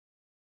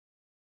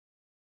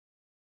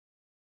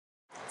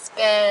It's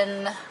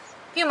been a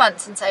few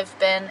months since I've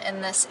been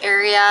in this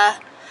area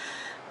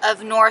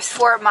of North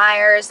Fort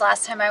Myers.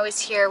 Last time I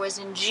was here was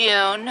in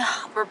June,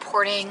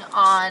 reporting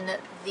on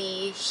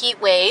the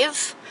heat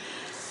wave.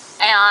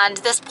 And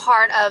this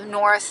part of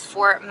North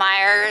Fort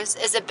Myers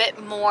is a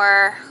bit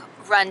more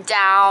run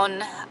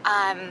down.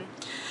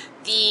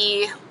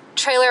 The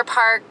trailer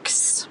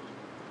parks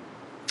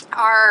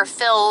are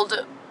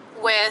filled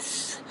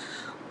with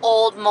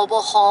old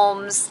mobile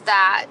homes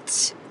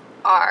that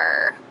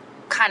are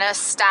kind of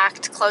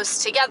stacked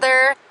close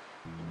together.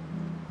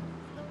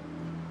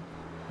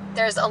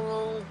 There's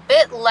a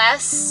bit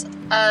less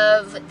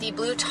of the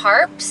blue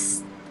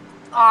tarps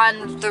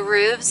on the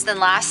roofs than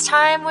last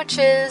time, which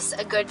is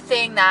a good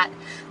thing. That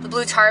the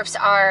blue tarps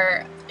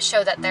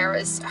show that there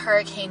was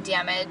hurricane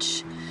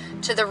damage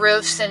to the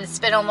roofs, and it's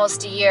been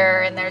almost a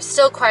year and there's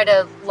still quite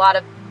a lot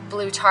of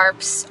blue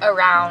tarps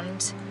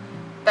around,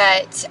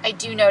 but I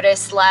do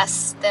notice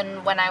less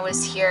than when I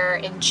was here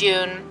in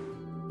June.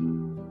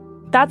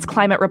 That's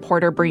climate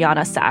reporter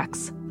Brianna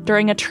Sachs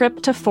during a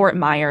trip to Fort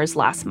Myers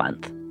last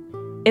month.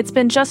 It's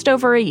been just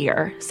over a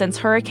year since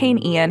Hurricane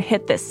Ian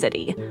hit this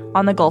city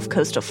on the Gulf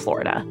Coast of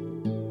Florida.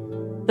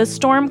 The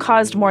storm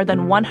caused more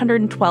than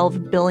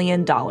 $112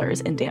 billion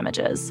in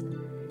damages.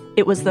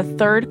 It was the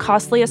third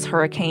costliest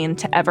hurricane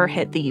to ever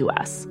hit the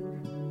U.S.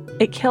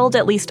 It killed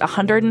at least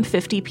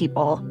 150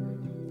 people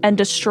and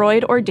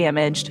destroyed or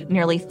damaged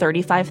nearly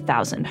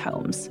 35,000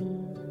 homes.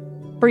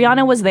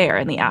 Brianna was there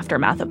in the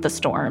aftermath of the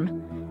storm,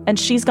 and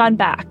she's gone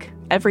back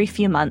every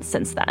few months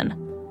since then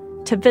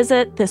to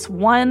visit this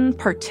one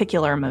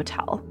particular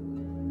motel.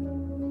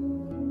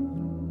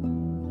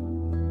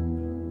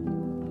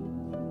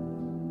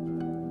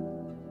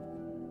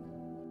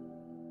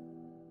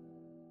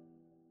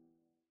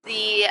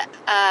 The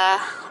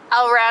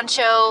El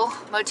Rancho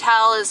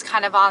Motel is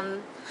kind of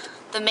on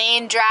the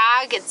main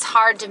drag. It's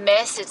hard to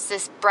miss. It's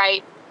this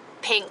bright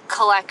pink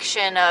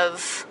collection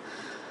of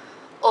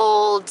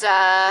old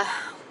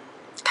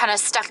kind of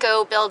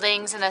stucco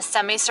buildings in a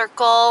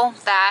semicircle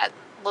that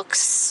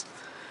looks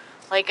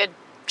like a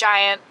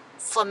giant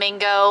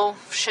flamingo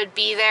should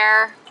be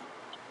there.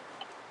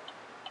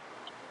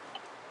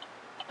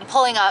 I'm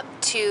pulling up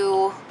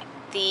to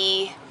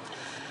the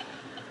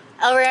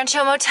El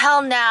Rancho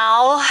Motel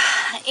now,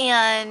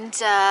 and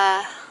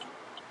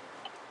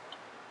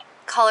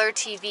Color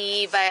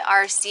TV by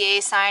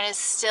RCA sign is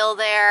still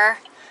there.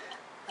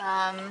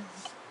 Yeah,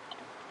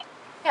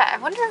 I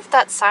wonder if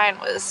that sign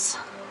was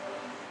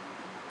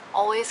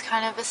always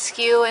kind of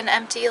askew and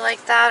empty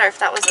like that, or if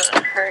that was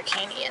a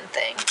Hurricane Ian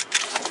thing.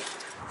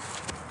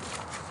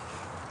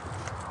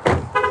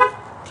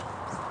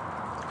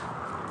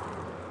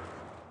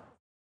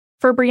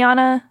 For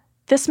Brianna,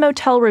 this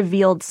motel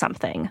revealed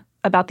something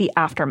about the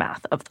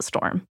aftermath of the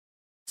storm.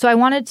 So I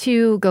wanted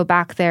to go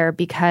back there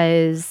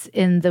because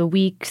in the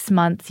weeks,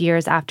 months,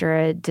 years after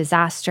a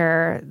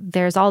disaster,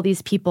 there's all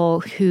these people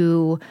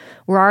who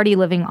were already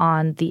living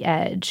on the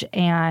edge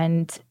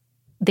and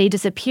they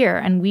disappear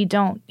and we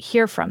don't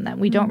hear from them.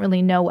 We don't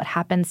really know what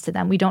happens to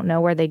them. We don't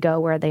know where they go,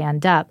 where they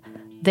end up.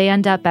 They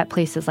end up at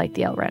places like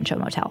the El Rancho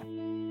Motel.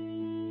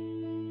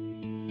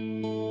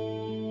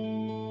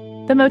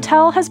 The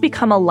motel has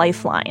become a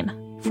lifeline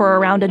for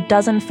around a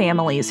dozen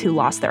families who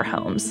lost their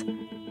homes.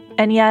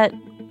 And yet,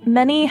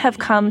 many have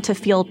come to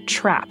feel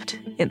trapped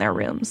in their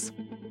rooms.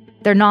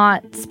 They're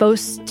not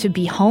supposed to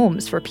be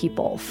homes for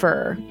people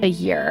for a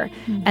year,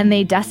 and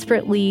they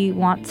desperately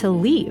want to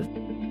leave.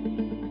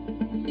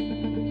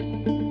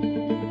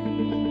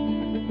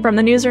 From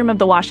the newsroom of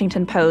The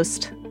Washington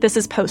Post, this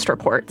is Post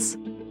Reports.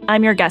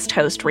 I'm your guest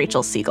host,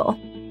 Rachel Siegel.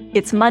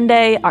 It's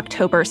Monday,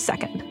 October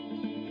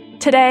 2nd.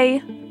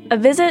 Today, a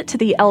visit to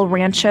the El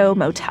Rancho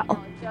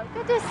Motel.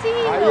 Good to see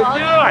you.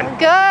 How you doing?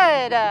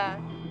 Good.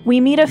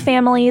 We meet a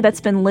family that's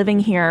been living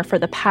here for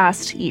the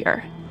past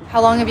year.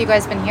 How long have you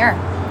guys been here?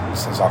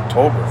 Since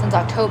October. Since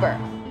October.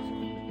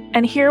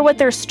 And hear what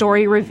their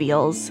story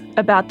reveals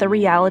about the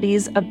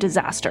realities of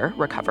disaster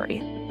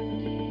recovery.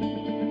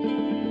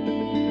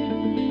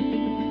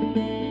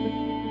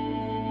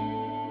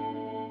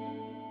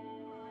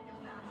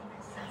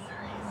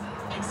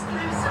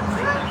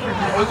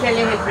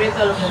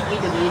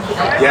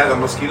 Yeah, the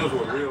mosquitoes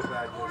were real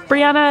bad.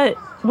 Brianna,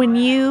 when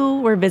you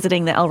were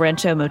visiting the El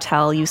Rancho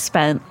Motel, you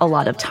spent a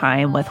lot of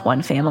time with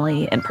one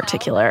family in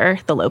particular,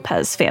 the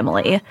Lopez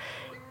family.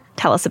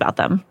 Tell us about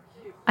them.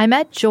 I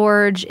met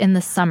George in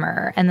the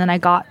summer, and then I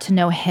got to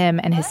know him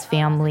and his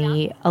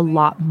family a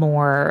lot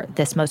more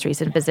this most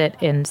recent visit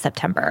in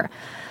September.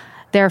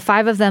 There are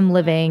 5 of them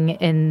living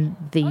in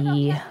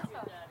the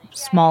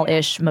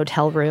small-ish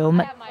motel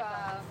room.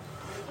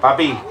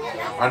 Papi,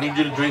 I need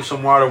you to drink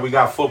some water. We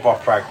got football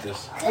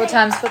practice. What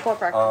time's football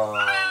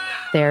practice?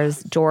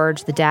 There's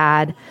George, the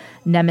dad,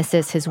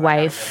 Nemesis, his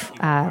wife,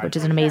 which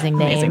is an amazing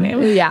name.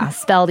 Yeah,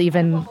 spelled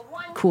even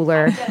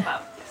cooler.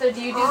 So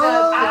do you do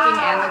the cooking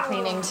and the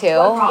cleaning too?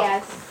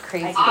 Yes.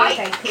 Crazy.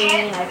 I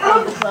clean, I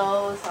fold the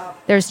clothes.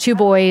 There's 2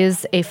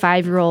 boys, a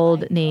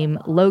 5-year-old named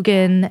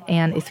Logan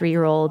and a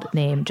 3-year-old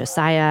named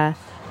Josiah.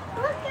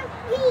 Look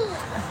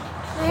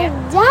at me.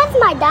 That's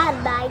my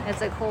dad's bike.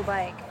 It's a cool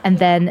bike. And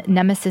then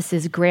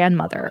Nemesis's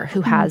grandmother,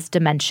 who has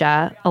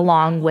dementia,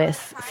 along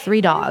with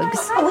 3 dogs.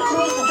 I need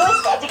to use the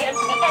joystick to get him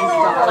to the end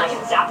zone and I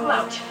can zap him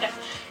out.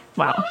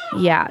 Wow.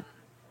 Yeah.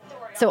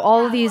 So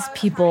all of these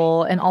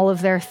people and all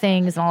of their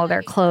things and all of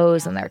their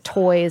clothes and their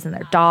toys and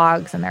their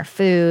dogs and their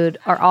food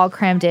are all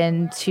crammed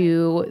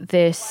into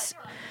this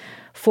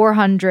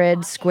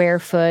 400 square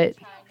foot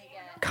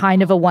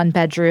kind of a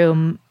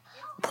 1-bedroom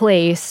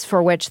place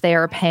for which they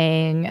are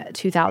paying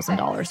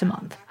 $2,000 a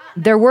month.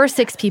 There were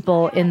 6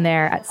 people in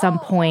there at some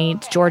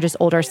point. George's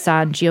older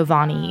son,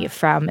 Giovanni,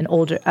 from an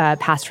older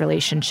past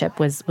relationship,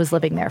 was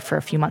living there for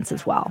a few months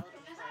as well.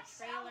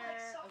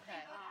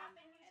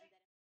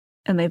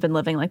 And they've been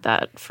living like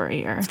that for a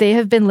year. They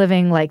have been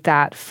living like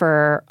that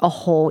for a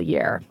whole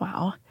year.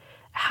 Wow.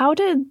 How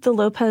did the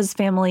Lopez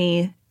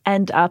family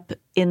end up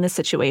in this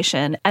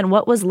situation? And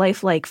what was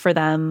life like for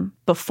them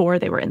before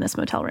they were in this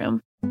motel room?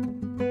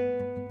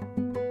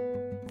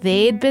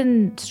 They'd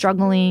been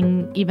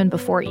struggling even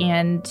before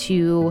Ian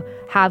to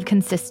have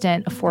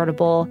consistent,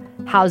 affordable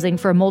housing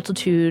for a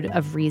multitude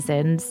of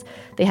reasons.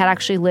 They had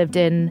actually lived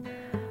in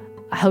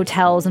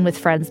hotels and with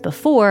friends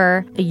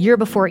before. A year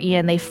before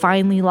Ian, they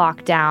finally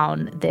locked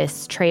down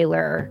this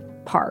trailer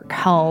park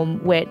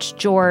home, which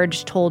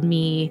George told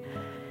me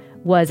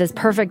was as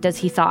perfect as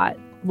he thought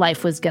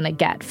life was going to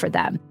get for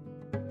them.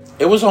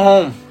 It was a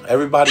home.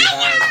 Everybody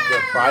had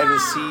their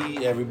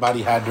privacy.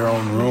 Everybody had their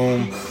own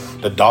room.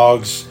 The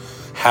dogs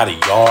had a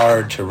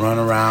yard to run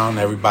around.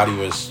 Everybody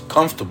was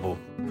comfortable.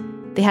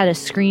 They had a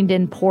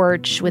screened-in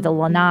porch with a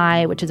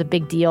lanai, which is a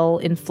big deal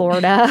in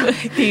Florida.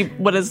 Do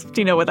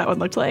you know what that one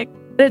looked like?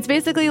 It's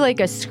basically like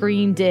a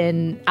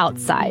screened-in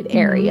outside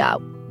area.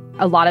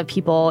 A lot of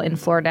people in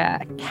Florida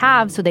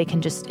have, so they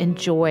can just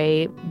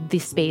enjoy the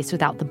space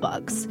without the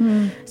bugs.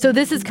 So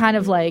this is kind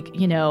of like,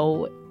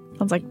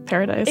 Sounds like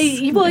paradise.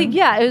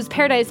 Yeah, it was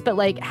paradise, but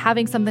like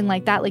having something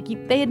like that, like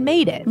they had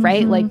made it,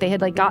 right? Like they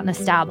had like gotten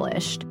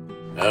established.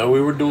 We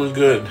were doing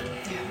good.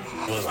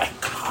 It was like,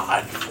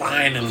 God,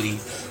 finally,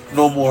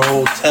 no more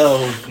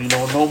hotels,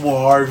 no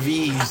more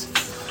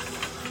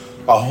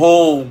RVs, a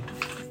home.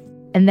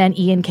 And then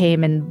Ian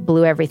came and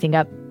blew everything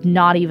up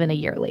not even a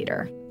year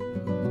later.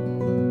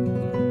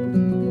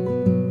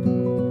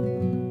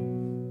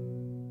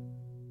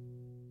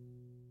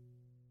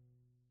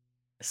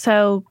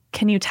 So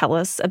can you tell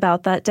us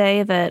about that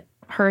day that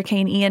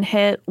Hurricane Ian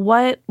hit?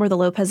 What were the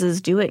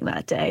Lopezes doing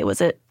that day?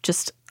 Was it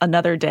just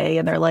another day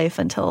in their life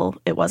until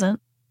it wasn't?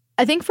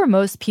 I think for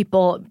most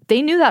people,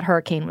 they knew that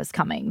hurricane was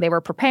coming. They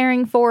were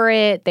preparing for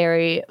it.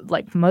 They,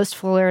 like most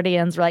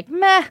Floridians, were like,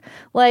 meh,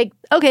 like,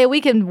 okay,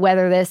 we can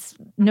weather this.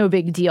 No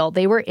big deal.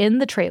 They were in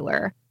the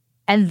trailer.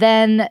 And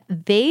then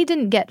they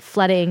didn't get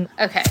flooding.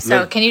 Okay,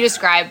 so can you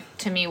describe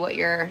to me what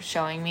you're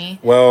showing me?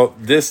 Well,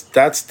 this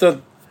is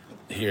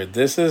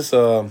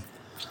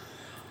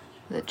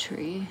The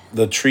tree.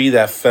 the tree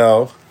that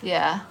fell.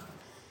 Yeah.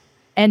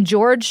 And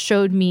George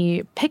showed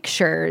me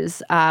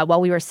pictures while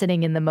we were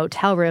sitting in the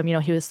motel room.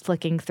 He was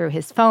flicking through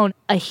his phone.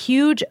 A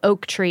huge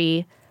oak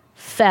tree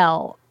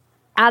fell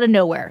out of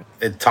nowhere.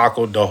 It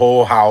tackled the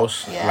whole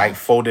house, Yeah. like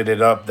folded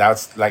it up.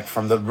 That's like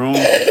from the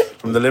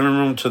living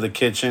room to the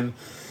kitchen.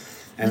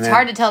 And It's then,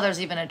 hard to tell there's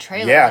even a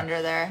trailer Yeah.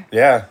 under there.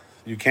 Yeah,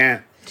 you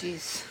can't.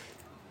 Jeez.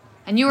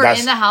 And you were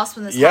in the house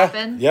when this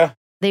happened? Yeah.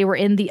 They were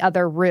in the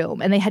other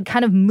room, and they had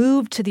kind of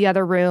moved to the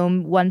other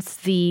room once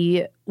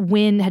the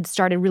wind had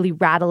started really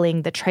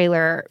rattling the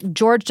trailer.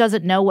 George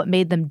doesn't know what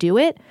made them do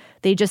it.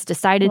 They just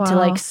decided to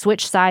like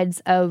switch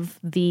sides of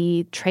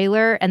the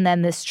trailer, and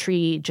then this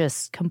tree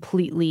just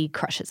completely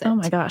crushes it. Oh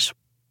my gosh.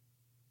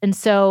 And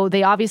so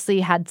they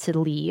obviously had to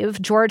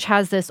leave. George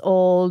has this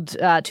old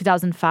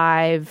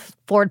 2005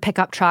 Ford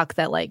pickup truck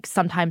that like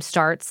sometimes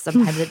starts,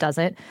 sometimes it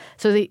doesn't.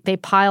 So they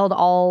piled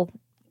all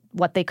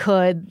what they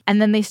could,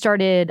 and then they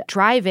started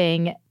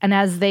driving. And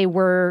as they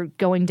were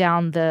going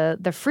down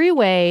the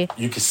freeway,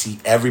 You could see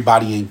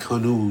everybody in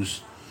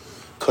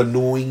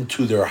canoeing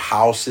to their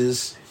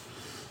houses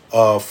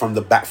from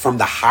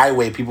the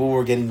highway. People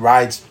were getting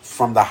rides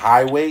from the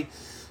highway,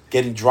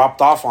 getting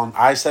dropped off on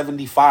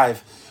I-75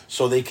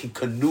 so they can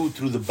canoe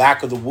through the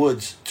back of the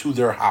woods to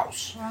their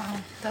house. Wow,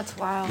 that's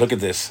wild. Look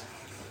at this.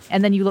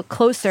 and then you look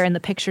closer in the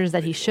pictures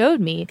that he showed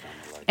me,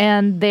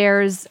 and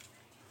there's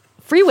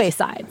freeway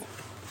side.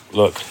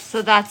 Look.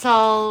 So that's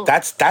all.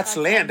 That's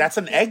land. That's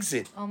an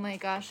exit. Oh my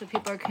gosh, the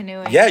people are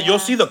canoeing. Yeah, you'll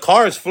see the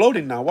cars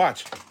floating now.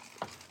 Watch.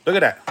 Look at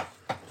that.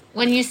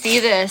 When you see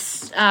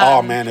this.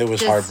 Oh man, it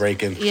was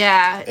heartbreaking.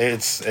 Yeah.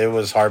 It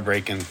was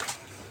heartbreaking.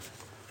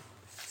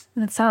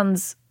 That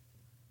sounds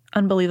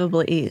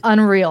unbelievably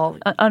Unreal.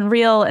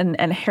 unreal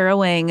and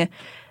harrowing.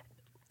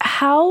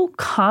 How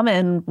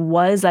common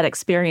was that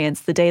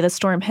experience the day the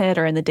storm hit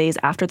or in the days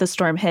after the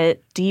storm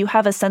hit? Do you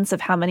have a sense of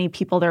how many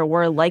people there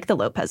were like the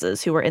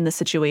Lopezes who were in the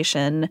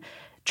situation,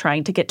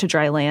 trying to get to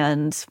dry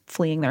land,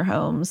 fleeing their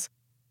homes?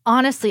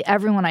 Honestly,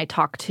 everyone I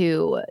talked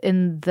to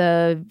in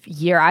the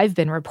year I've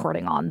been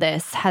reporting on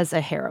this has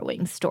a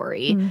harrowing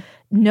story.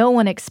 No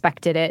one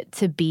expected it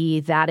to be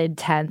that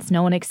intense.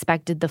 No one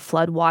expected the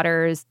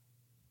floodwaters.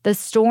 The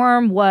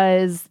storm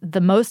was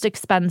the most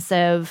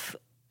expensive,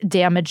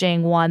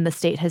 damaging one the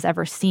state has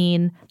ever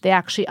seen. They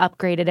actually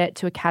upgraded it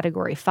to a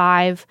Category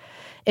 5.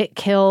 It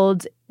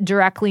killed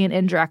directly and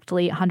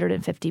indirectly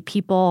 150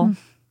 people.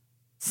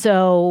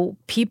 So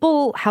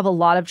people have a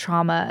lot of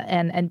trauma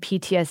and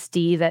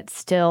PTSD that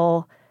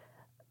still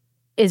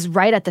is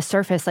right at the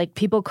surface. Like,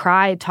 people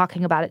cry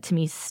talking about it to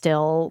me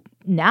still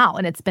now,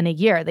 and it's been a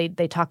year.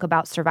 They talk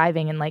about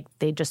surviving and like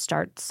they just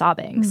start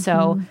sobbing.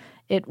 So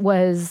it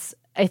was,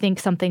 I think,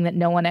 something that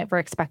no one ever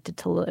expected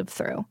to live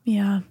through.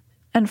 Yeah.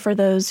 And for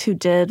those who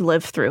did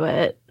live through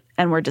it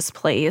and were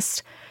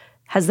displaced,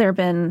 has there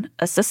been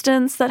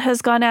assistance that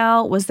has gone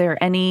out? Was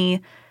there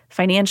any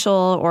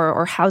financial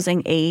or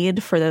housing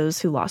aid for those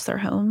who lost their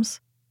homes?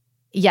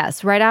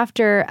 Yes. Right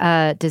after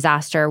a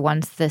disaster,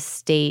 once the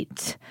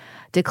state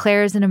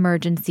declares an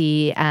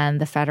emergency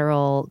and the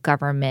federal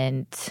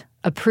government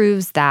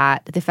approves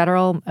that, the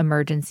Federal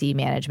Emergency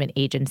Management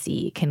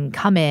Agency can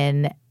come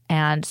in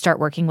and start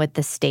working with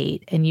the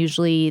state. And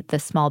usually the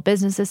Small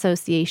Business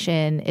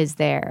Association is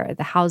there.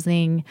 The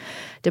housing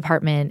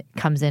department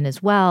comes in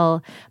as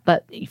well.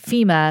 But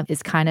FEMA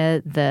is kind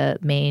of the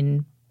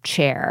main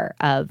chair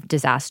of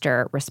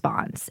disaster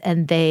response,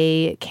 and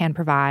they can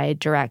provide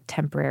direct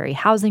temporary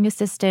housing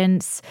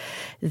assistance.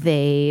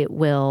 They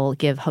will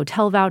give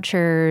hotel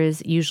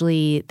vouchers.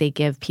 Usually they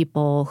give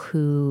people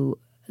whose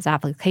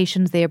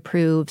applications they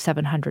approve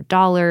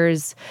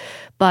 $700.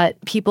 But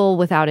people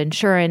without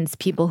insurance,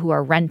 people who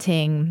are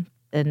renting,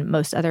 and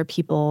most other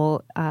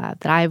people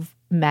that I've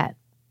met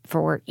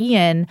for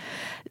Ian,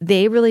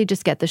 they really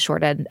just get the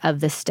short end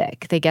of the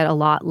stick. They get a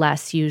lot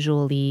less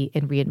usually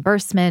in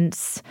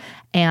reimbursements,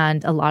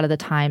 and a lot of the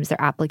times their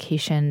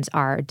applications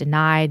are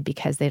denied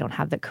because they don't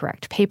have the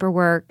correct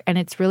paperwork. And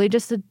it's really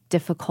just a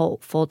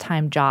difficult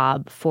full-time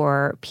job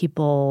for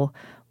people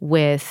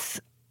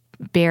with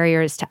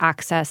barriers to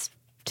access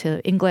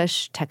to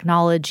English,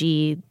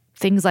 technology,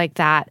 things like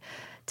that,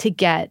 to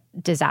get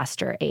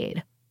disaster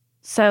aid.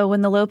 So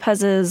when the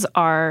Lopez's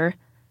are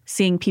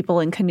seeing people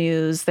in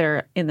canoes,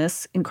 they're in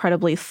this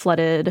incredibly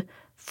flooded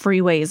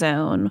freeway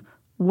zone.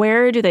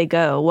 Where do they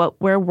go?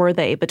 Where were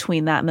they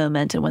between that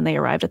moment and when they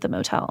arrived at the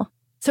motel?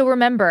 So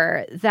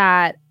remember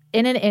that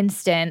in an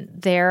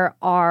instant, there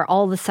are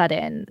all of a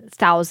sudden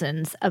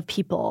thousands of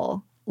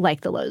people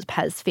like the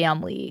Lopez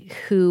family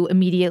who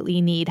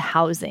immediately need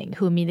housing,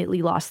 who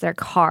immediately lost their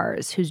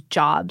cars, whose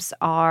jobs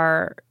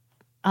are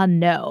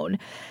unknown.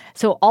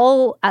 So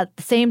all at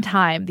the same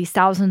time, these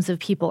thousands of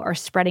people are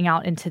spreading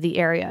out into the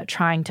area,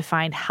 trying to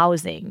find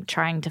housing,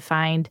 trying to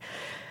find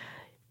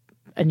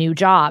a new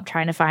job,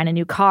 trying to find a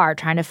new car,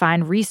 trying to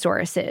find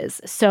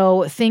resources.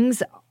 So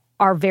things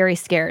are very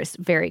scarce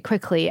very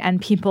quickly.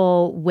 And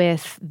people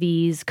with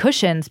these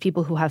cushions,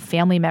 people who have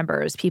family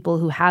members, people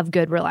who have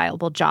good,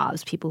 reliable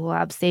jobs, people who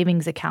have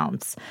savings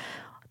accounts,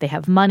 they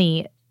have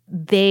money,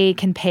 they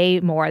can pay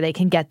more, they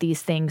can get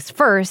these things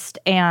first,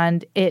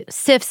 and it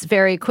sifts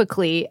very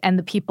quickly. And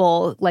the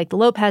people like the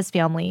Lopez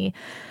family,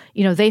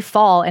 you know, they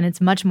fall, and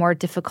it's much more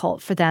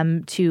difficult for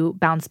them to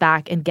bounce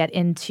back and get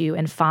into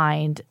and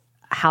find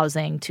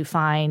housing, to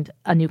find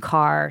a new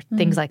car,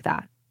 things like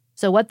that.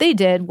 So what they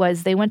did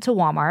was they went to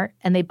Walmart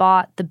and they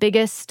bought the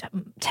biggest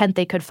tent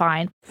they could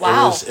find.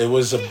 Wow. It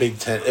was a big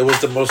tent. It was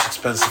the most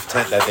expensive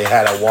tent that they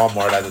had at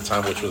Walmart at the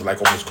time, which was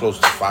like almost close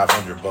to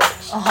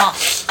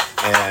 $500.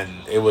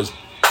 And it was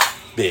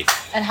big.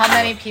 And how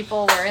many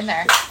people were in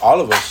there?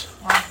 All of us.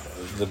 Wow.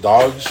 The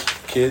dogs,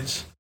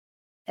 kids.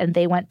 And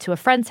they went to a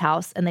friend's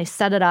house and they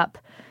set it up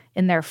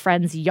in their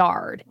friend's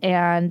yard.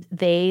 And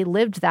they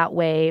lived that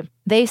way,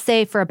 they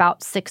say, for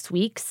about 6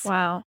 weeks.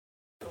 Wow.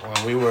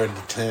 When we were in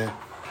the tent,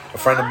 a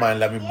friend of mine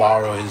let me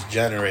borrow his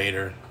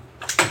generator.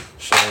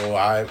 So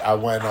I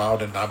went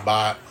out and I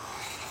bought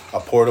a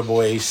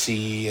portable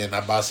AC and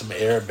I bought some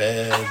air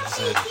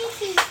beds. And,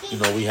 you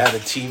know, we had a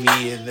TV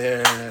in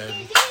there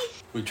and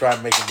we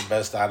tried making the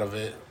best out of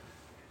it.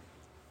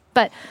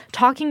 But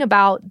talking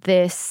about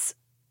this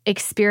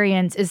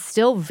experience is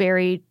still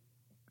very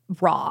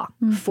raw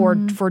for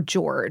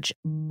George.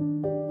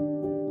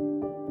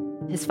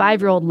 His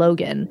 5-year-old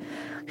Logan,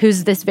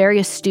 who's this very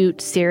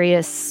astute,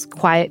 serious,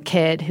 quiet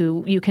kid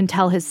who you can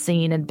tell has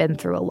seen and been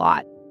through a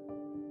lot.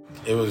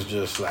 It was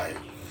just like,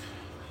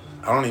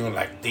 I don't even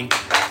like think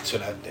back to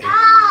that day.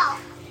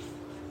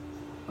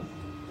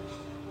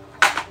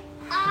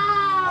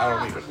 I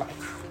don't even like,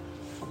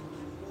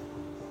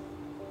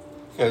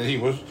 because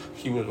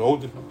he was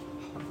old enough.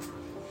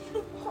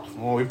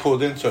 When we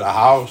pulled into the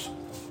house,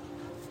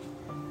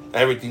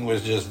 everything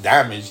was just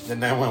damaged.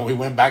 And then when we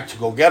went back to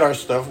go get our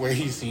stuff, where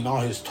he seen all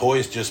his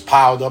toys just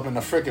piled up in the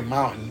freaking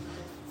mountain,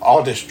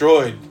 all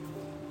destroyed,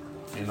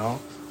 you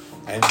know.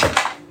 And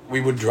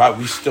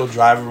we still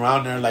drive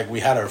around there like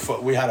we had our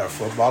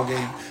football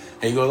game.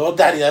 And he goes, "Oh,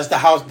 Daddy, that's the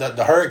house,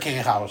 the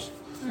hurricane house,"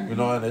 you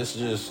know. And it's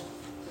just,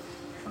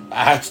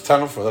 I had to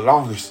tell him for the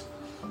longest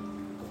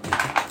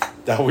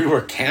that we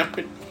were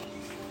camping.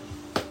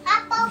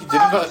 He did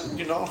not,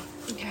 you know.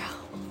 Yeah.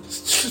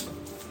 It's just,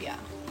 Yeah.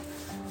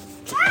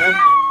 and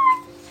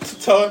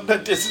to tell him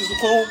that this is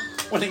home.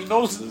 when he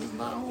knows this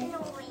now.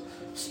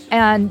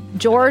 And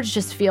George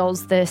just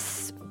feels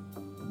this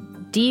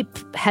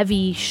deep,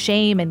 heavy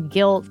shame and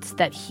guilt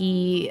that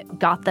he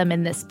got them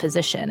in this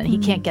position and he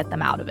can't get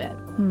them out of it.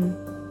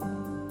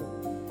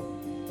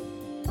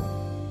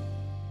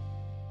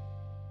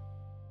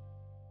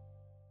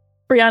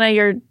 Brianna,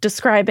 you're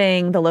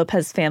describing the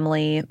Lopez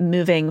family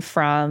moving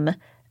from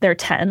their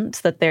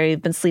tent that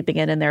they've been sleeping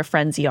in their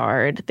friend's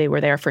yard. They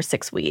were there for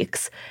 6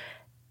 weeks.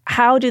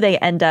 How do they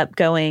end up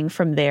going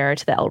from there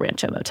to the El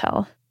Rancho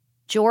motel?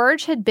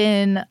 George had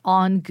been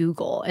on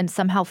Google and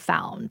somehow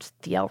found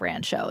the El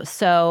Rancho.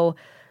 So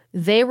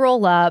they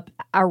roll up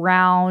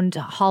around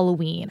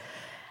Halloween,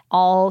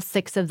 all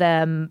 6 of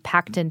them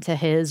packed into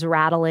his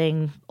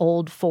rattling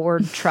old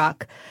Ford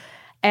truck.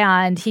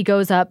 And he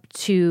goes up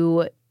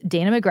to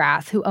Dana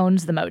McGrath, who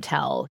owns the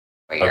motel.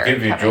 I'll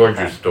give you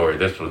George's story.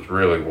 This was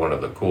really one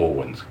of the cool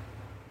ones.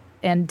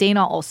 And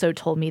Dana also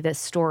told me this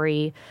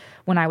story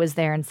when I was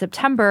there in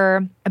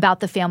September about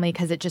the family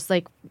because it just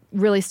like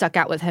really stuck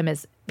out with him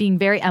as being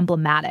very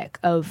emblematic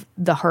of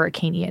the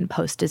Hurricane Ian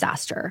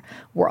post-disaster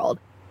world.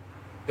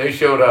 They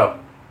showed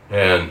up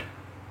and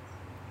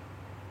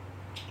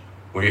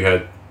we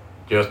had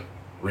just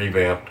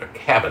revamped the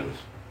cabins.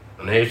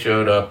 And they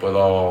showed up with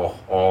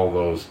all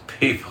those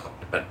people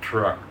in that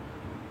truck.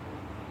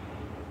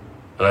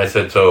 And I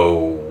said, so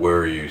where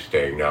are you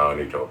staying now?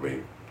 And he told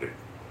me in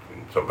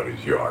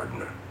somebody's yard.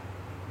 And I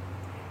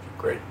said,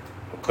 great.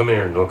 Well, come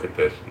here and look at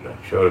this. And I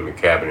showed him the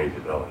cabin. He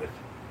said, oh, it's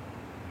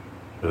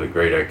really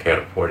great. I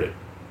can't afford it.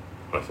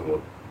 And I said,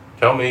 well,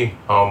 tell me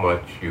how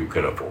much you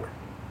can afford.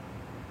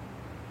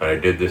 And I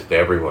did this to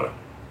everyone.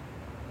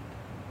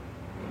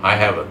 I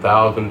have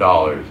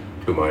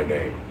 $1,000 to my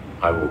name.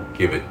 I will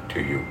give it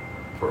to you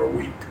for a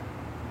week.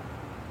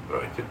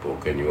 And I said, well,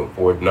 can you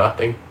afford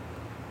nothing?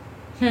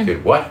 He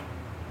said, what?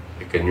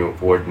 Can you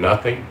afford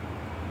nothing?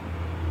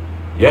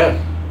 Yes,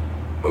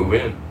 move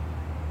in.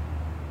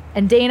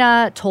 And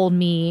Dana told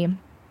me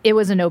it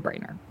was a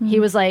no-brainer. He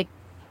was like,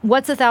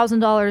 what's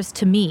 $1,000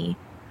 to me?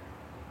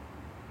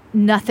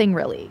 Nothing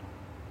really.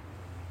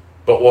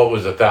 But what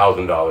was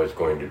 $1,000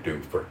 going to do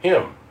for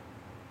him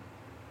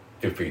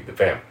to feed the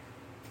family?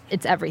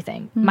 It's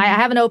everything. I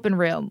have an open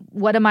room.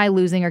 What am I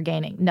losing or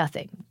gaining?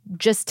 Nothing.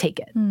 Just take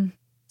it.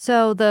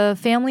 So the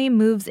family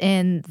moves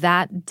in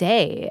that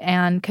day,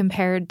 and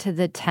compared to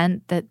the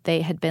tent that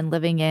they had been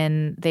living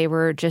in, they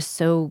were just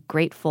so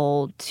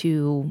grateful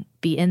to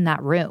be in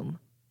that room.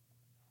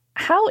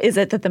 How is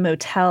it that the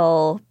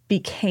motel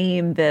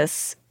became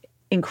this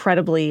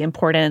incredibly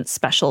important,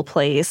 special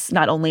place,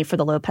 not only for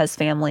the Lopez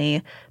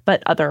family,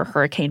 but other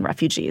hurricane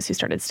refugees who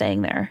started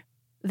staying there?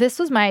 This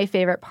was my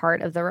favorite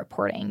part of the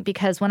reporting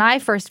because when I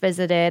first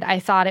visited, I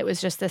thought it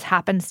was just this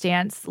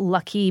happenstance,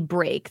 lucky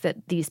break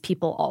that these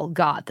people all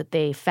got, that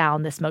they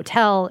found this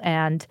motel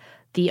and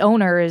the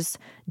owners,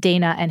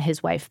 Dana and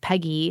his wife,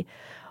 Peggy,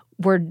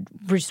 were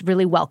just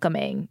really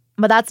welcoming.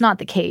 But that's not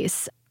the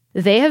case.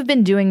 They have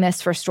been doing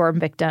this for storm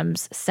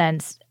victims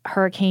since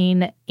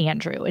Hurricane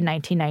Andrew in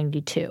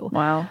 1992.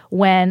 Wow.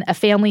 When a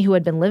family who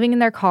had been living in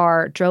their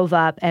car drove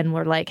up and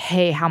were like,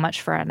 hey, how much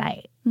for a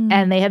night?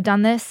 And they have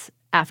done this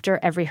after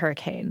every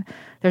hurricane.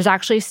 There's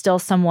actually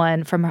still a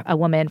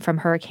woman from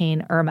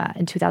Hurricane Irma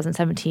in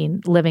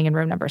 2017 living in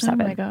room number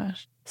 7. Oh my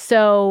gosh.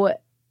 So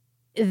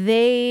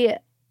they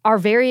are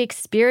very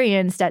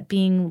experienced at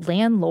being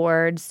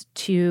landlords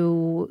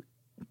to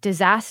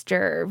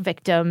disaster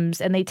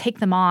victims, and they take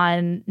them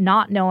on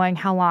not knowing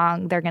how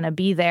long they're going to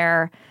be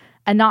there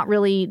and not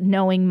really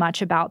knowing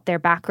much about their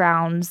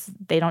backgrounds.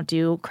 They don't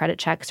do credit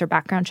checks or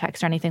background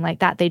checks or anything like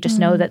that. They just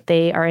know that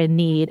they are in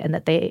need and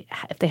that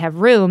if they have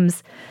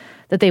rooms,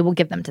 that they will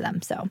give them to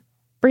them. So,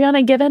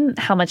 Brianna, given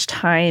how much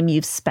time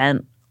you've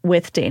spent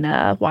with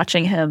Dana,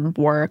 watching him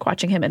work,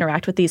 watching him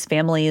interact with these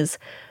families,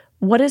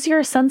 what is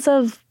your sense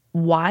of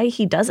why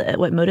he does it?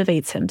 What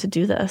motivates him to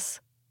do this?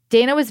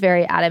 Dana was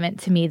very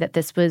adamant to me that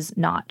this was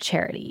not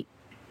charity.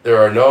 There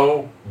are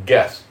no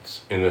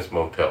guests in this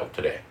motel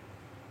today.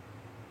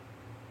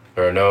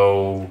 There are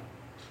no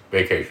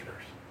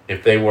vacationers.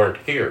 If they weren't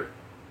here,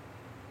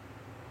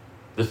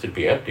 this would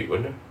be empty,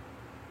 wouldn't it?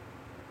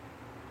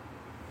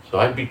 So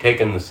I'd be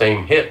taking the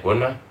same hit,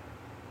 wouldn't I?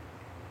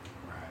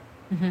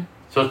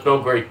 So it's no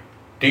great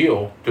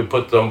deal to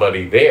put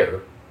somebody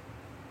there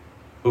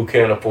who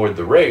can't afford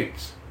the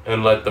rates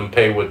and let them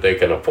pay what they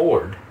can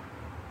afford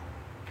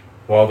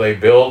while they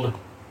build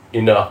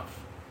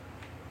enough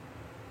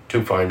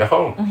to find a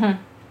home.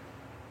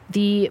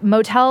 The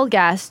motel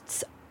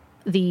guests,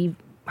 the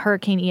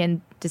Hurricane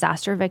Ian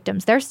disaster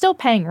victims, they're still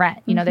paying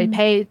rent. You know, they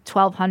pay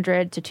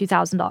 $1,200 to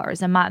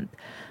 $2,000 a month,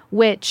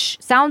 which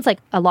sounds like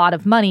a lot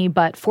of money,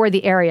 but for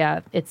the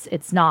area,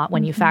 it's not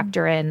when you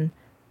factor in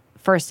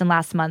first and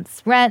last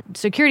month's rent,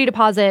 security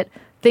deposit,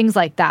 things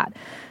like that.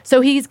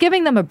 So he's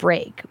giving them a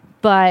break.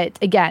 But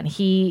again,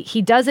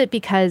 he does it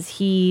because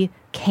he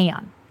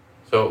can.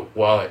 So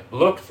while it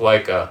looks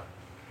like a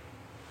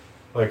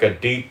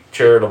deep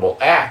charitable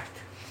act,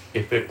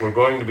 if it were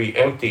going to be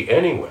empty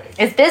anyway,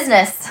 It's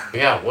business.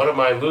 yeah, what am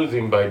I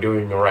losing by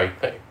doing the right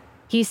thing?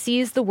 He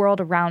sees the world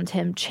around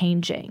him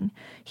changing.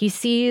 He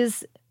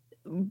sees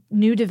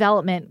new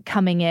development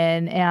coming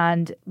in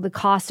and the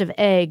cost of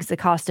eggs, the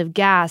cost of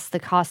gas, the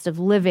cost of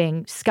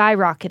living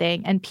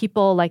skyrocketing. And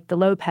people like the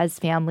Lopez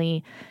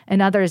family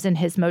and others in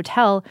his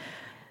motel,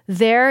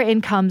 their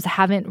incomes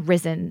haven't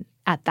risen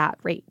at that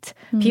rate.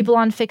 People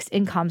on fixed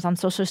incomes, on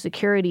Social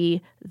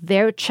Security,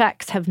 their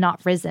checks have not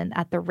risen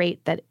at the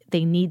rate that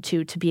they need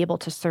to be able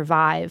to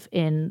survive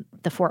in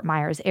the Fort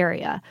Myers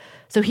area.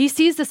 So he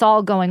sees this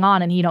all going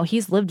on, and,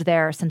 he's lived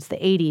there since the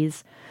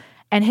 80s.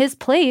 And his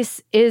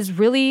place is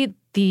really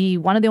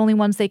one of the only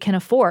ones they can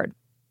afford.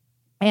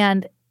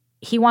 And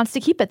he wants to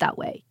keep it that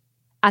way.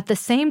 At the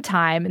same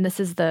time, and this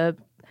is the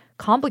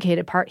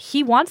complicated part,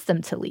 he wants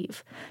them to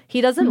leave. He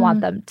doesn't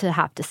want them to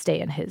have to stay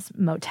in his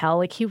motel.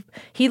 Like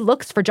he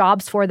looks for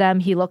jobs for them.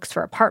 He looks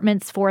for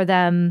apartments for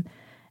them.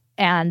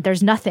 And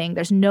there's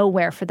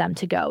nowhere for them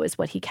to go, is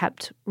what he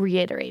kept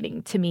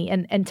reiterating to me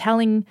and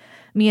telling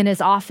me in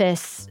his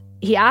office.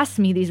 He asked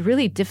me these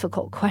really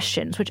difficult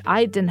questions, which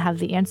I didn't have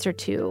the answer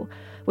to,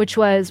 which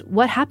was,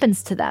 what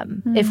happens to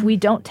them if we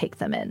don't take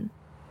them in?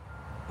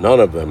 None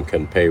of them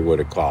can pay what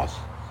it costs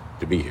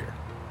to be here.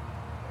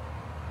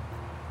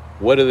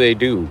 What do they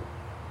do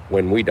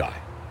when we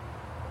die?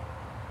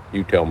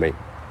 You tell me.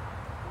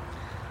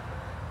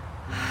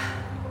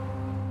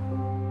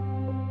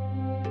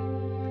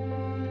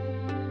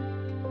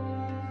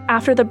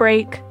 After the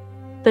break,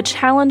 the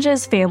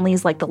challenges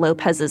families like the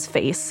Lopez's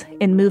face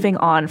in moving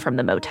on from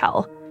the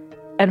motel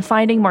and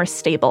finding more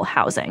stable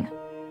housing.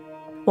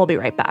 We'll be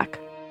right back.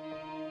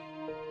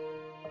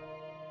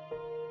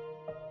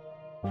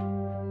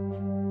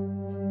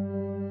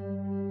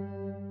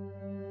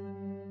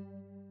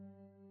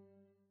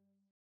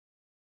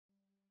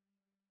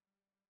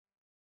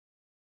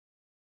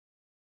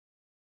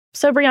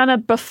 So,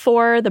 Brianna,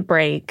 before the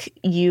break,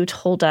 you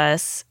told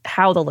us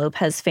how the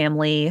Lopez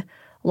family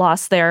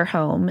lost their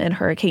home in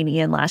Hurricane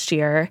Ian last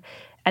year,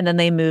 and then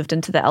they moved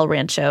into the El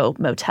Rancho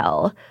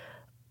motel.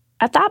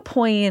 At that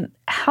point,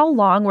 how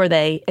long were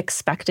they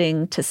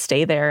expecting to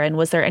stay there? And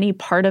was there any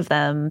part of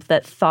them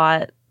that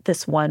thought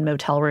this one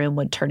motel room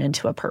would turn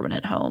into a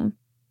permanent home?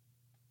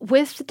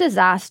 With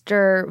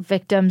disaster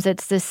victims,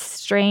 it's this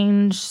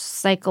strange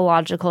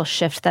psychological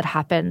shift that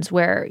happens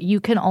where you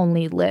can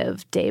only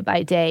live day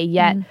by day,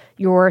 yet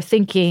you're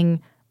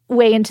thinking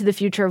way into the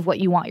future of what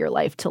you want your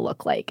life to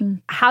look like.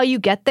 How you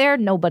get there,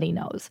 nobody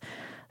knows.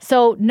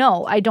 So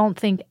no, I don't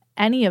think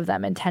any of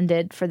them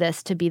intended for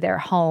this to be their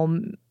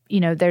home.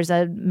 There's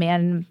a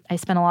man I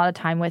spent a lot of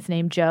time with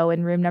named Joe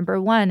in room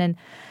number 1, and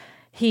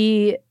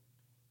he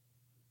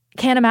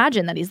can't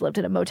imagine that he's lived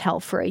in a motel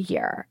for a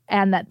year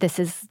and that this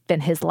has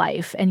been his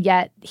life. And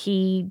yet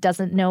he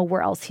doesn't know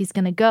where else he's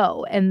going to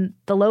go. And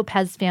the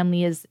Lopez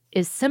family is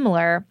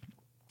similar.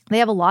 They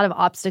have a lot of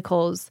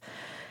obstacles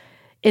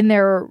in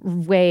their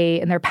way,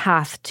 in their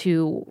path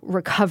to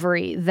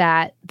recovery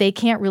that they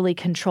can't really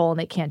control and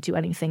they can't do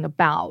anything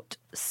about.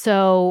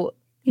 So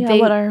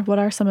what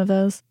are some of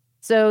those?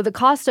 So the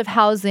cost of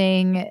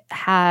housing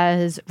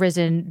has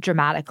risen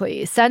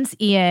dramatically. Since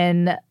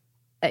Ian,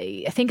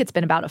 I think it's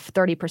been about a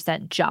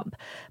 30% jump,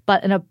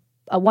 but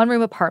a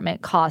one-room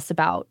apartment costs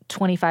about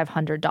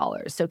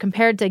 $2,500. So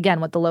compared to, again,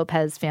 what the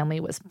Lopez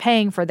family was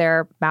paying for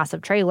their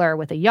massive trailer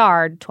with a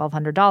yard,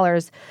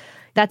 $1,200,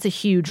 that's a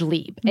huge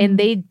leap. And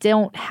they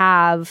don't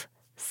have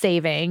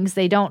savings.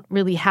 They don't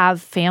really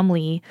have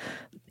family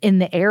in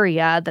the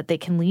area that they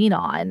can lean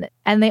on.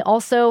 And they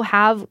also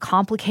have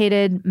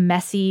complicated,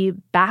 messy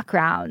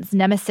backgrounds.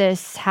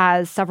 Nemesis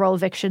has several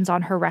evictions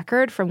on her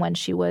record from when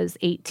she was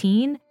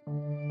 18.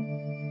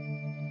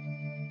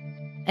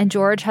 And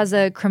George has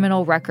a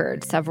criminal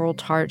record, several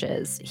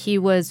charges. He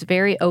was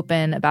very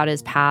open about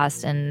his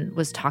past and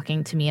was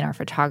talking to me and our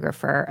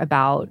photographer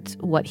about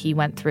what he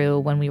went through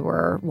when we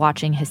were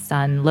watching his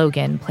son,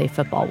 Logan, play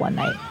football one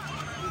night.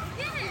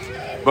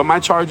 But my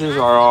charges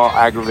are all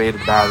aggravated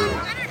battery.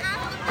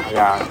 I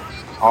got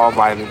all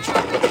violent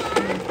charges.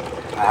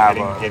 I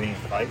have getting in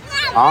fights?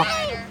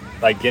 Huh?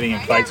 Like getting in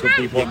fights with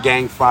people?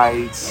 Gang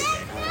fights,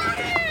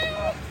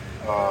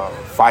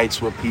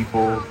 fights with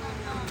people,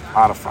 a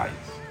lot of fights.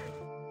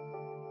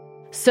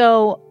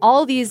 So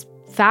all these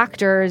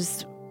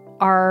factors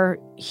are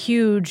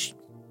huge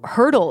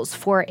hurdles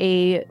for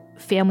a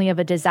family of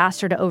a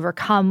disaster to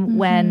overcome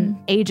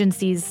when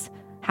agencies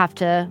have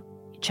to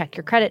check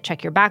your credit,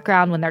 check your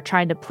background, when they're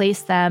trying to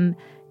place them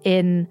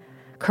in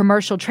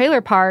commercial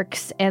trailer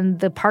parks, and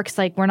the park's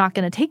like, we're not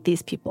going to take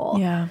these people.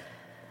 Yeah.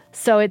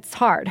 So it's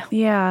hard.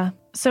 Yeah.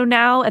 So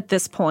now at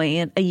this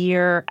point, a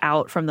year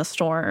out from the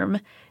storm,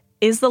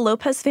 is the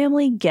Lopez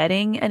family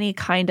getting any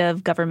kind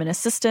of government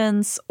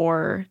assistance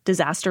or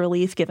disaster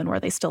relief given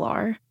where they still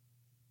are?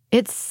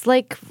 It's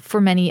like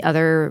for many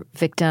other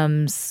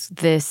victims,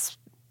 this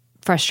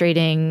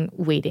frustrating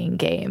waiting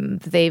game.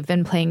 They've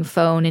been playing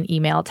phone and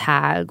email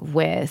tag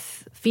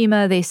with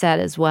FEMA, they said,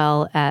 as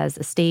well as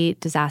a state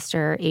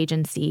disaster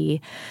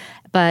agency.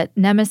 But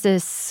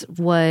Nemesis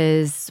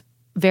was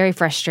very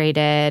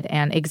frustrated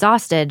and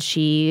exhausted.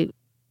 She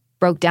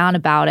broke down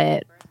about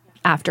it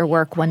after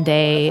work one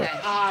day.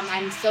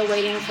 I'm still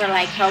waiting for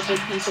help with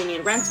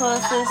continued rental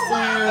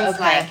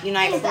assistance.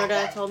 United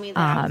Florida told me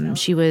that.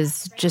 She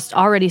was just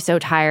already so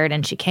tired,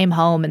 and she came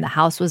home and the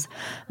house was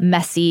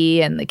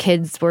messy and the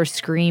kids were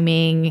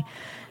screaming.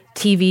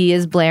 TV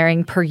is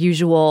blaring per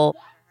usual.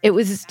 It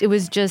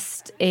was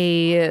just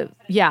a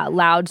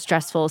loud,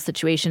 stressful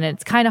situation. And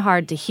it's kind of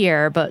hard to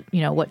hear, but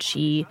what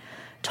she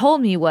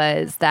told me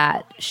was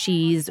that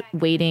she's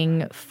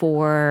waiting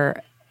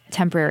for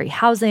temporary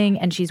housing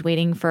and she's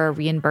waiting for a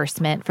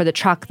reimbursement for the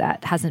truck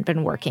that hasn't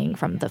been working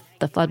from the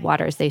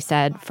floodwaters, they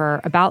said, for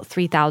about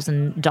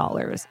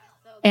 $3,000.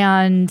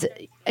 And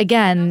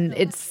again,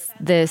 it's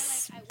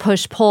this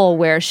push-pull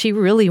where she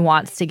really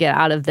wants to get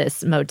out of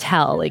this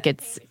motel.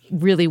 It's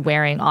really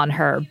wearing on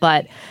her,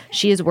 but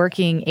she is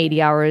working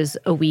 80 hours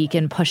a week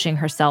and pushing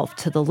herself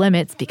to the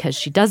limits because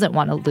she doesn't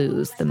want to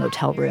lose the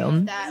motel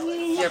room.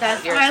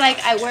 That's why,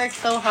 I work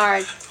so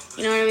hard,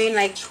 you know what I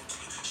mean?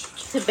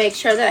 To make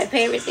sure that I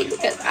pay everything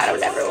because I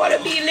don't ever want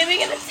to be living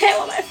in a tent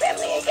with my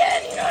family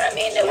again, you know what I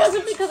mean? It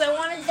wasn't because I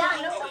wanted to,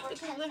 no, it was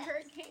because of the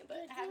hurricane.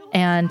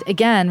 And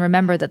again,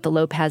 remember that the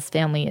Lopez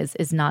family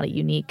is not a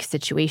unique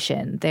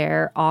situation.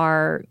 There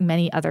are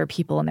many other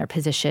people in their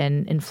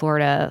position in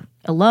Florida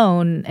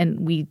alone,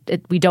 and we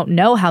don't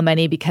know how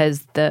many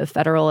because the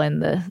federal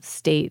and the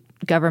state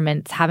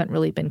governments haven't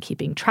really been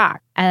keeping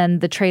track.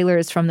 And the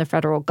trailers from the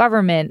federal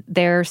government,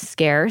 they're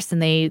scarce and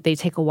they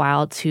take a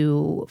while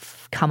to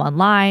come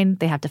online.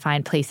 They have to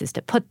find places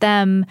to put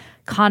them.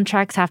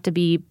 Contracts have to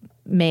be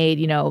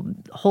made,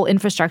 whole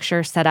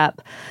infrastructure set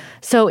up.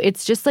 So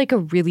it's just a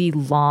really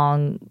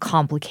long,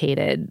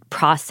 complicated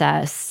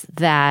process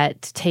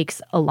that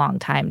takes a long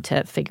time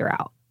to figure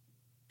out.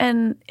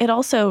 And it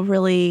also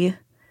really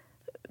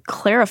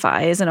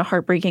clarifies in a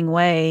heartbreaking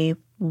way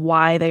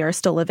why they are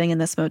still living in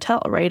this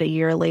motel, right? A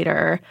year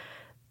later,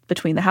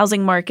 between the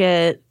housing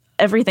market,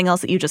 everything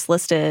else that you just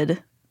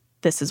listed,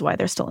 this is why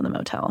they're still in the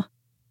motel.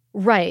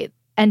 Right.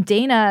 And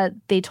Dana,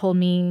 they told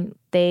me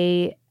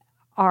they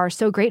are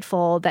so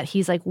grateful that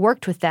he's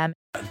worked with them.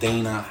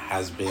 Dana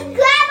has been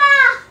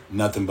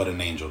nothing but an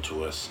angel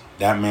to us.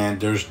 That man,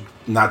 there's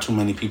not too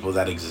many people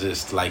that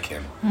exist like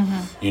him.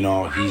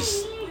 Mm-hmm.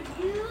 He's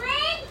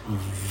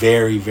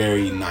very,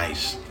 very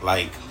nice.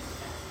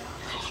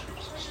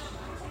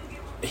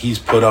 He's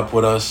put up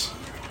with us.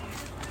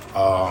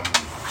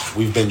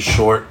 We've been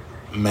short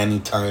many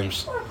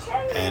times,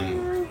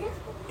 and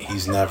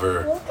he's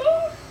never,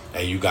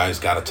 hey, you guys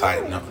got to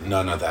tighten up.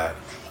 None of that.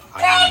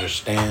 I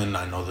understand.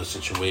 I know the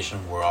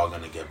situation. We're all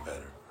going to get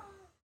better.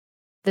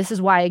 This is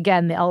why,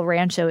 again, the El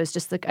Rancho is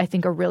just, I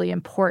think, a really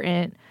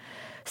important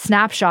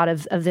snapshot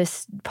of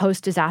this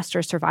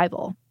post-disaster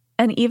survival.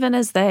 And even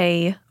as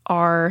they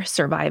are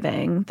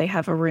surviving, they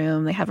have a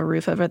room, they have a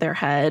roof over their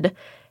head.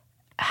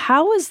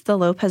 How is the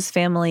Lopez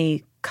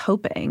family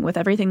coping with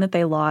everything that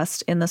they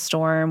lost in the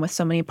storm, with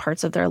so many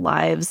parts of their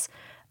lives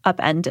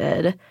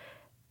upended?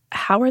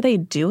 How are they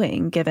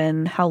doing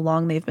given how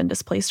long they've been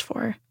displaced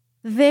for?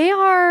 They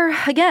are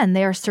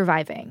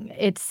surviving.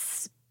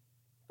 It's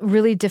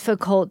really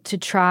difficult to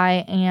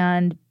try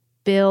and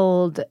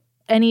build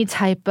any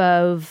type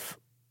of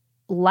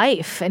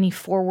life, any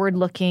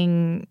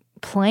forward-looking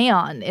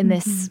plan in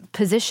this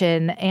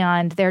position,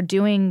 and they're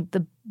doing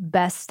the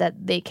best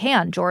that they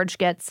can. George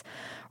gets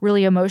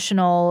really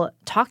emotional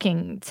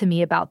talking to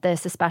me about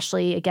this,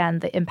 especially, again,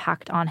 the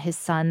impact on his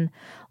son,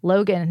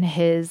 Logan,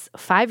 his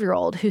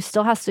 5-year-old, who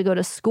still has to go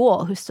to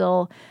school, who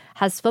still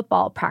has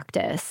football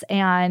practice.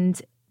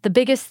 And the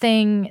biggest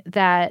thing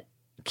that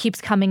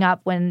keeps coming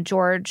up when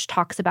George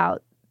talks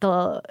about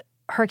the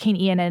Hurricane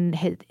Ian and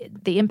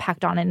the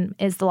impact on him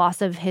is the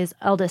loss of his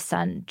eldest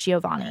son,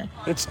 Giovanni.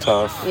 It's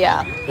tough.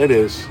 Yeah. It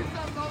is.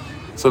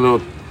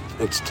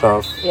 It's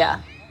tough.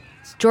 Yeah.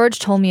 George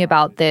told me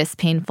about this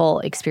painful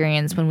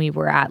experience when we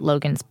were at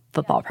Logan's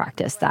football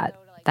practice that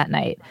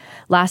night.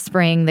 Last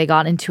spring, they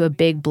got into a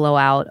big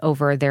blowout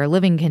over their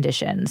living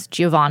conditions.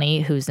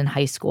 Giovanni, who's in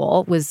high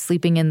school, was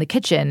sleeping in the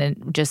kitchen,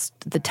 and just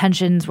the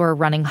tensions were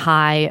running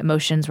high,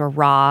 emotions were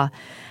raw.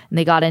 And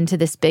they got into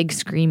this big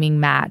screaming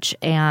match,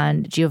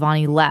 and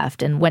Giovanni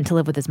left and went to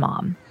live with his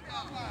mom.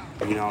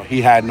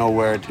 He had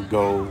nowhere to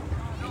go,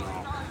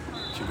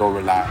 to go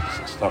relax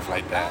and stuff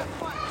like that.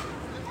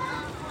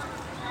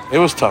 It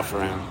was tough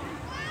for him.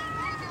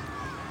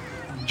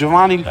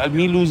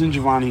 Me losing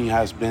Giovanni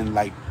has been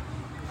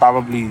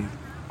probably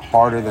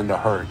harder than the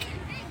hurricane.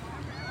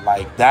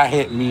 That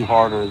hit me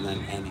harder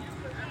than anything.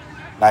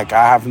 I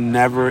have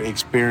never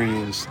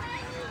experienced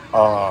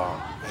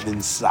an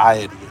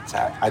anxiety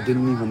attack. I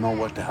didn't even know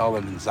what the hell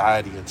an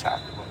anxiety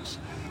attack was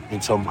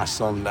until my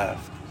son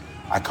left.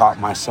 I caught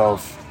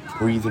myself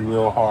breathing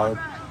real hard,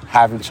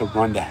 having to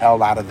run the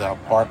hell out of the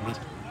apartment.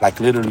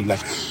 Literally,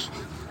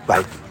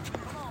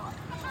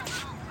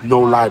 no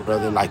lie,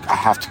 brother. I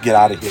have to get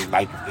out of here.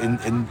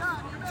 In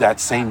that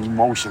same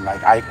emotion.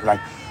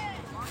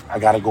 I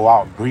gotta go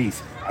out, breathe.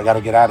 I gotta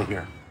get out of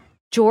here.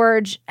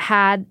 George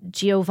had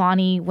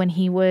Giovanni when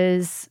he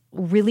was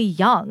really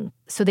young.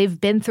 So they've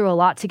been through a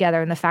lot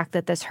together, and the fact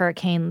that this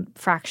hurricane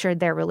fractured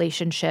their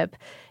relationship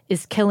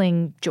is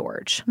killing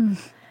George.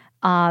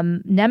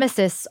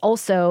 Nemesis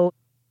also,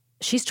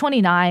 she's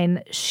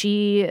 29.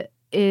 She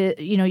is,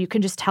 you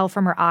can just tell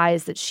from her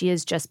eyes that she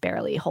is just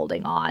barely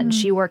holding on.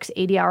 She works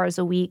 80 hours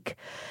a week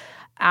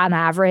on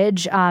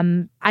average.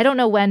 I don't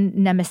know when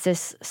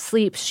Nemesis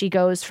sleeps. She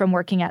goes from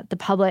working at the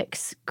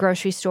Publix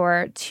grocery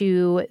store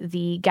to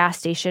the gas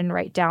station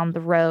right down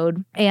the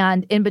road.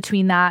 And in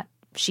between that,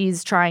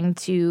 she's trying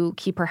to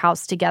keep her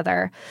house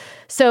together.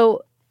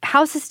 So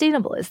how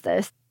sustainable is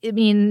this? I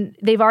mean,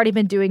 they've already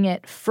been doing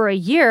it for a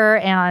year,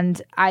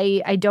 and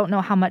I don't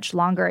know how much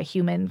longer a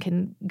human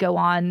can go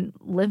on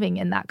living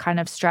in that kind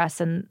of stress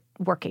and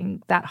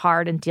working that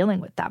hard and dealing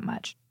with that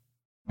much.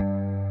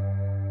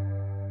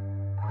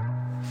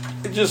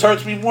 It just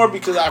hurts me more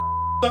because I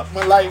up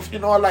my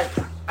life.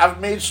 I've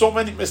made so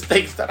many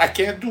mistakes that I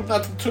can't do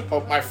nothing to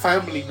help my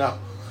family now.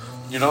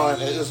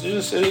 And it's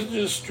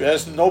just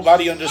stress.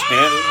 Nobody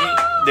understands me.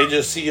 They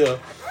just see a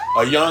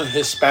young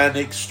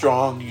Hispanic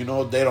strong,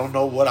 they don't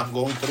know what I'm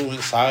going through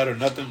inside or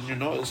nothing,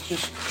 it's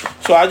just,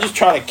 so I just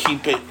try to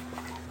keep it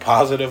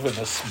positive and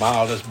a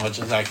smile as much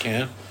as I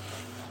can.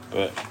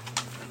 But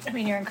I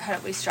mean, you're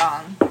incredibly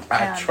strong.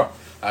 I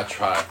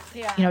try.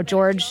 Yeah.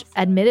 George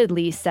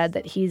admittedly said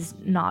that he's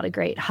not a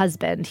great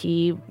husband.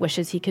 He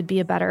wishes he could be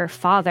a better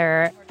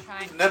father.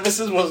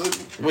 Nemesis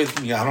wasn't with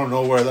me. I don't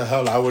know where the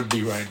hell I would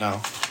be right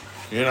now.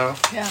 Yeah.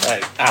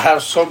 I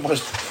have so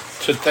much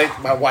to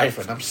thank my wife,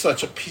 and I'm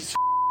such a piece of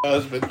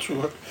husband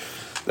to her.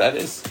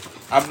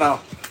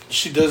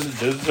 She doesn't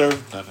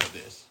deserve none of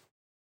this.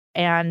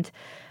 And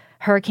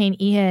Hurricane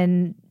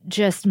Ian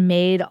just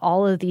made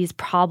all of these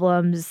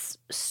problems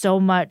so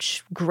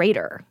much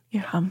greater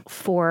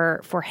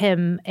for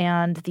him,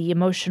 and the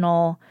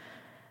emotional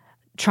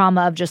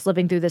trauma of just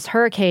living through this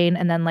hurricane,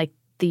 and then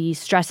the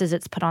stresses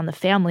it's put on the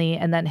family,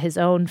 and then his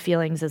own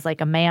feelings as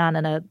a man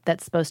and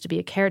that's supposed to be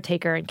a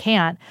caretaker and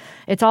can't.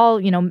 It's all,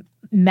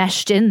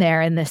 meshed in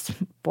there in this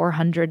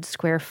 400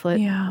 square foot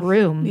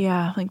room.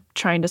 Yeah,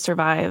 trying to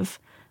survive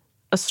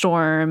a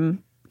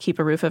storm, keep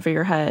a roof over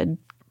your head.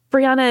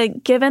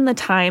 Brianna, given the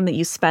time that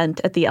you spent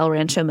at the El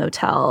Rancho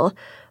Motel,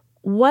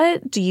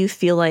 what do you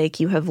feel like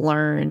you have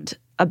learned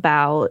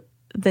about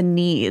the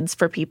needs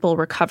for people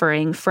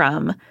recovering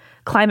from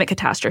climate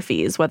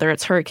catastrophes, whether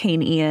it's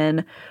Hurricane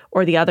Ian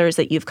or the others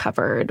that you've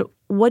covered?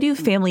 What do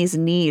families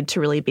need to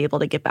really be able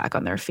to get back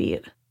on their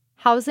feet?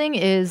 Housing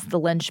is the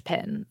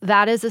linchpin.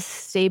 That is a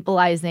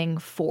stabilizing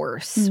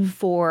force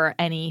for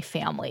any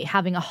family,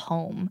 having a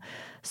home.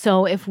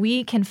 So if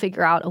we can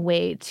figure out a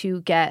way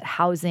to get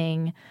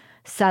housing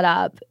set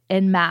up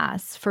en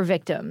masse for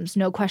victims,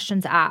 no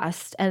questions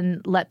asked,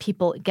 and let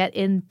people get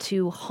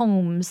into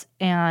homes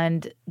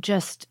and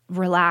just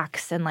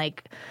relax and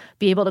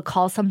be able to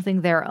call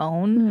something their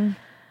own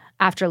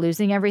after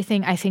losing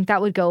everything, I think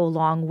that would go a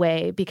long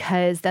way,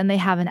 because then they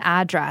have an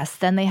address,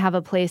 then they have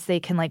a place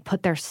they can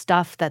put their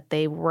stuff that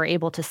they were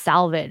able to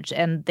salvage,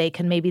 and they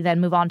can maybe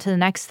then move on to the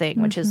next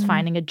thing, which is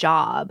finding a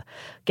job,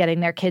 getting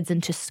their kids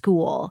into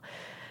school.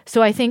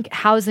 So I think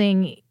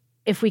housing,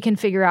 if we can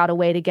figure out a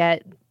way to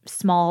get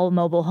small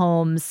mobile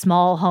homes,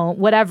 small home,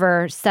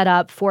 whatever, set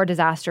up for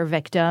disaster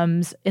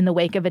victims in the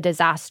wake of a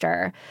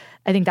disaster,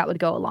 I think that would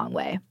go a long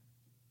way.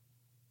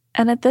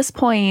 And at this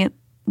point,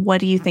 what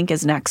do you think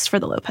is next for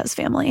the Lopez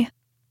family?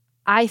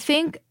 I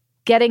think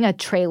getting a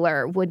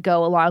trailer would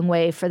go a long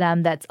way for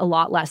them. That's a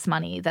lot less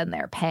money than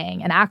they're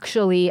paying. And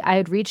actually, I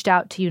had reached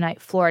out to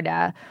Unite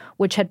Florida,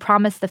 which had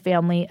promised the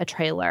family a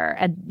trailer.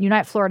 And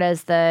Unite Florida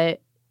is the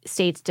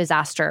state's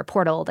disaster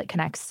portal that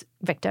connects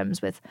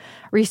victims with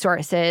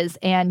resources.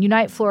 And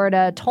Unite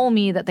Florida told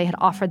me that they had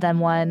offered them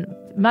one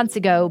months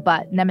ago,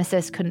 but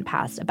Nemesis couldn't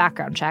pass a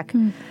background check.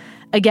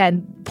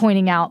 Again,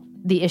 pointing out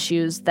the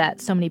issues that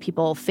so many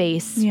people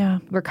face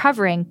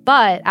recovering.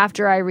 But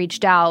after I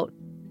reached out,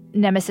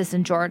 Nemesis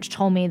and George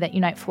told me that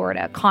Unite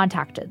Florida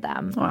contacted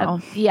them. Wow.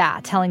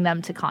 Telling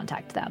them to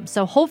contact them.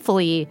 So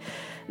hopefully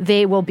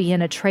they will be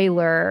in a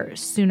trailer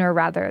sooner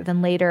rather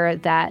than later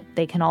that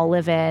they can all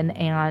live in,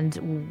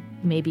 and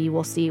maybe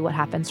we'll see what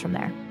happens from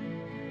there.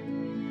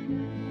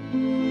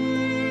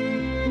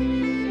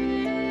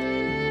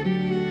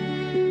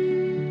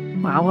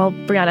 Wow. Well,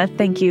 Brianna,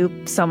 thank you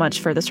so much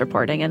for this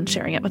reporting and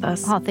sharing it with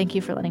us. Oh, thank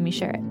you for letting me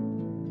share it.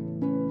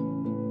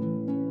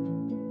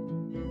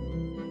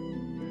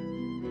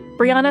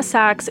 Brianna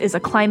Sachs is a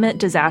climate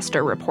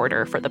disaster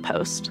reporter for The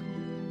Post.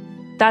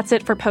 That's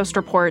it for Post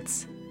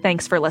Reports.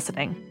 Thanks for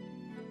listening.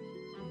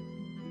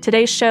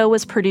 Today's show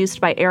was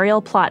produced by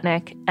Ariel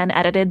Plotnick and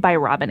edited by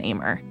Robin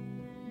Amer.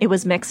 It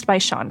was mixed by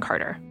Sean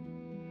Carter.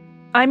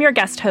 I'm your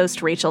guest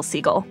host, Rachel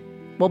Siegel.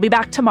 We'll be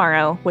back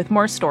tomorrow with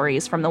more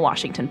stories from The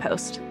Washington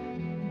Post.